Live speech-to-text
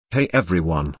Hey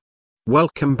everyone.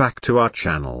 Welcome back to our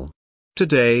channel.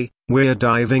 Today, we're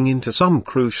diving into some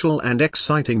crucial and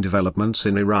exciting developments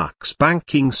in Iraq's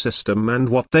banking system and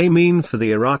what they mean for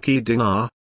the Iraqi dinar.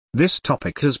 This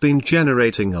topic has been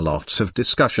generating a lot of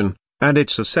discussion, and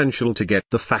it's essential to get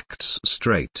the facts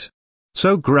straight.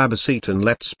 So grab a seat and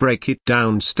let's break it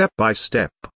down step by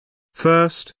step.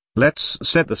 First, let's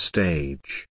set the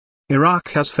stage. Iraq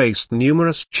has faced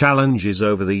numerous challenges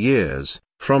over the years,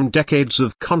 from decades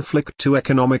of conflict to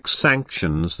economic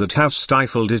sanctions that have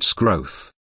stifled its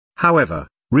growth. However,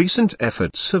 recent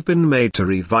efforts have been made to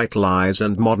revitalize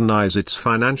and modernize its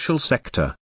financial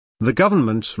sector. The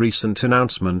government's recent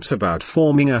announcement about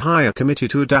forming a higher committee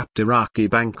to adapt Iraqi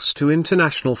banks to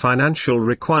international financial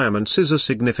requirements is a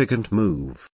significant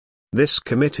move. This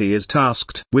committee is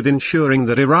tasked with ensuring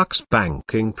that Iraq's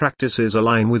banking practices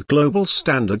align with global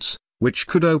standards, which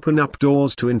could open up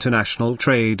doors to international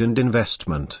trade and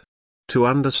investment. To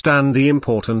understand the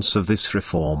importance of this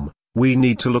reform, we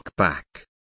need to look back.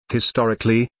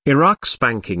 Historically, Iraq's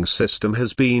banking system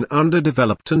has been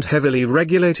underdeveloped and heavily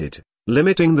regulated,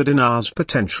 limiting the dinar's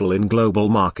potential in global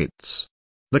markets.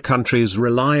 The country's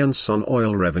reliance on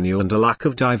oil revenue and a lack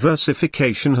of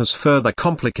diversification has further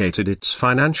complicated its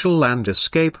financial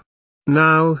landscape.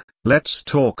 Now, let's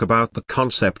talk about the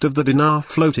concept of the dinar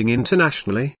floating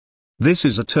internationally. This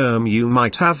is a term you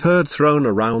might have heard thrown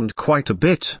around quite a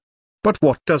bit. But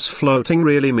what does floating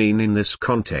really mean in this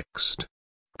context?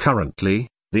 Currently,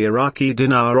 the Iraqi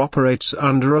dinar operates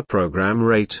under a program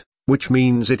rate, which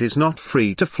means it is not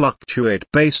free to fluctuate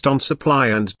based on supply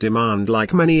and demand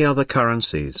like many other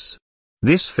currencies.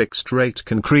 This fixed rate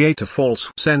can create a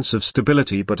false sense of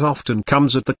stability but often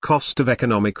comes at the cost of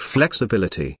economic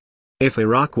flexibility. If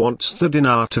Iraq wants the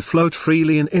dinar to float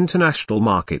freely in international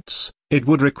markets, it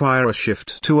would require a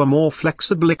shift to a more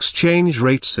flexible exchange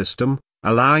rate system,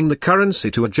 allowing the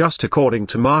currency to adjust according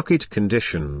to market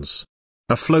conditions.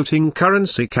 A floating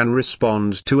currency can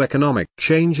respond to economic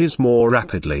changes more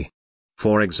rapidly.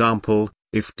 For example,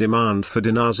 if demand for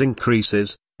dinars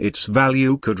increases, its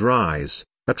value could rise,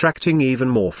 attracting even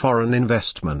more foreign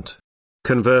investment.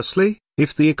 Conversely,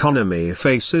 if the economy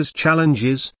faces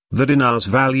challenges, the dinar's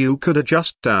value could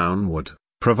adjust downward,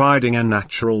 providing a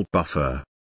natural buffer.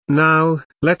 Now,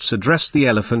 let's address the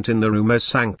elephant in the room: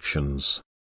 sanctions.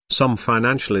 Some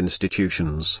financial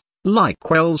institutions, like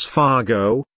Wells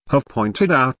Fargo, have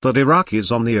pointed out that Iraq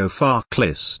is on the OFAC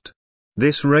list.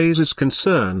 This raises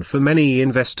concern for many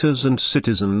investors and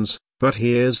citizens, but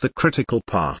here's the critical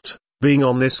part: being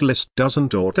on this list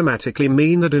doesn't automatically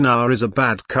mean the dinar is a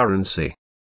bad currency.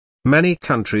 Many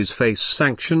countries face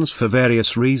sanctions for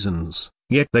various reasons,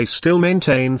 yet they still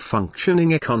maintain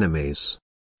functioning economies.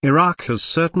 Iraq has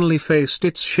certainly faced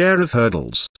its share of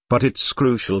hurdles, but it's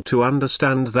crucial to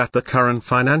understand that the current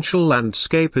financial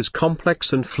landscape is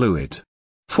complex and fluid.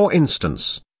 For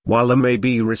instance, while there may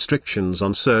be restrictions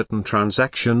on certain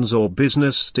transactions or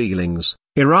business dealings,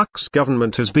 Iraq's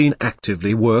government has been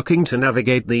actively working to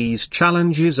navigate these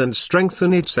challenges and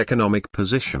strengthen its economic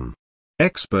position.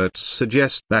 Experts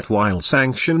suggest that while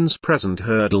sanctions present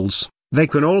hurdles, they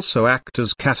can also act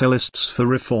as catalysts for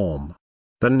reform.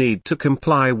 The need to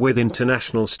comply with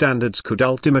international standards could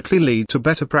ultimately lead to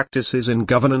better practices in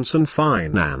governance and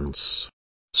finance.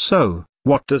 So,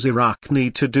 what does Iraq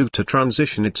need to do to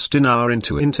transition its dinar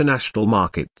into international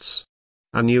markets?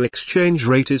 A new exchange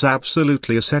rate is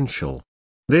absolutely essential.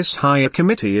 This higher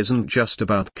committee isn't just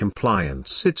about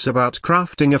compliance, it's about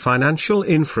crafting a financial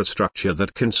infrastructure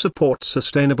that can support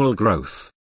sustainable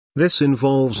growth. This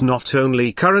involves not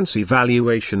only currency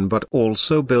valuation but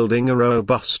also building a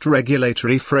robust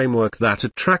regulatory framework that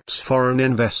attracts foreign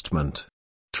investment.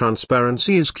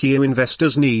 Transparency is key.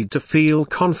 Investors need to feel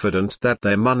confident that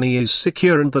their money is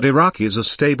secure and that Iraq is a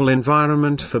stable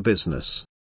environment for business.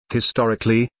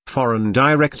 Historically, foreign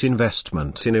direct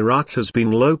investment in Iraq has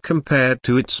been low compared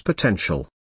to its potential.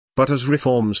 But as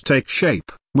reforms take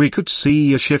shape, we could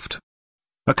see a shift.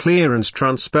 A clear and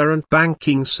transparent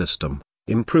banking system,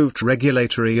 improved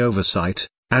regulatory oversight,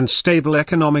 and stable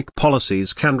economic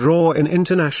policies can draw in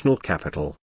international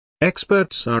capital.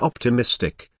 Experts are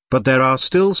optimistic, but there are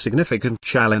still significant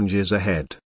challenges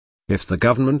ahead. If the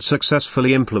government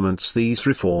successfully implements these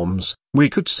reforms, we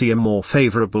could see a more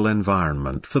favorable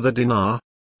environment for the dinar.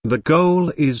 The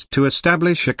goal is to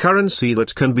establish a currency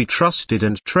that can be trusted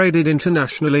and traded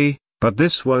internationally, but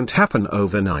this won't happen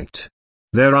overnight.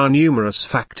 There are numerous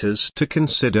factors to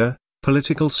consider: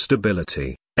 political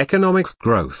stability, economic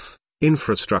growth,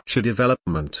 infrastructure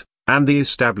development, and the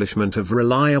establishment of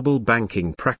reliable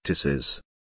banking practices.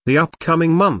 The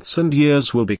upcoming months and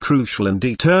years will be crucial in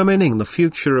determining the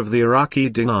future of the Iraqi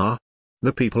dinar.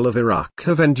 The people of Iraq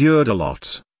have endured a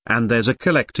lot, and there's a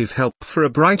collective help for a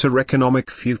brighter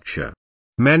economic future.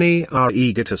 Many are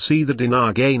eager to see the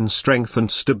dinar gain strength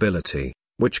and stability,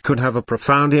 which could have a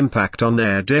profound impact on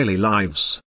their daily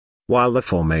lives. While the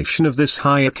formation of this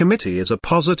higher committee is a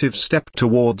positive step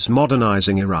towards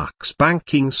modernizing Iraq's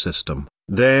banking system,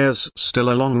 there's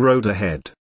still a long road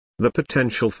ahead. The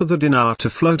potential for the dinar to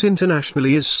float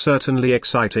internationally is certainly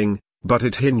exciting, but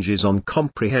it hinges on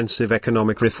comprehensive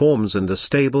economic reforms and a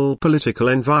stable political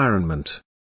environment.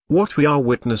 What we are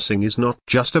witnessing is not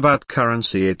just about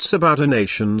currency, it's about a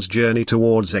nation's journey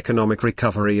towards economic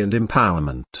recovery and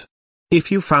empowerment.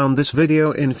 If you found this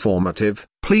video informative,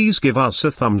 please give us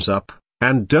a thumbs up,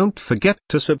 and don't forget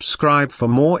to subscribe for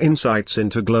more insights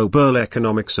into global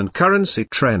economics and currency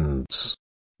trends.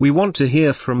 We want to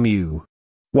hear from you.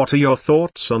 What are your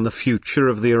thoughts on the future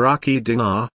of the Iraqi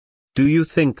dinar? Do you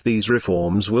think these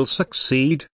reforms will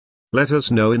succeed? Let us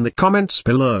know in the comments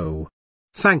below.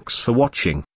 Thanks for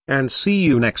watching, and see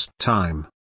you next time.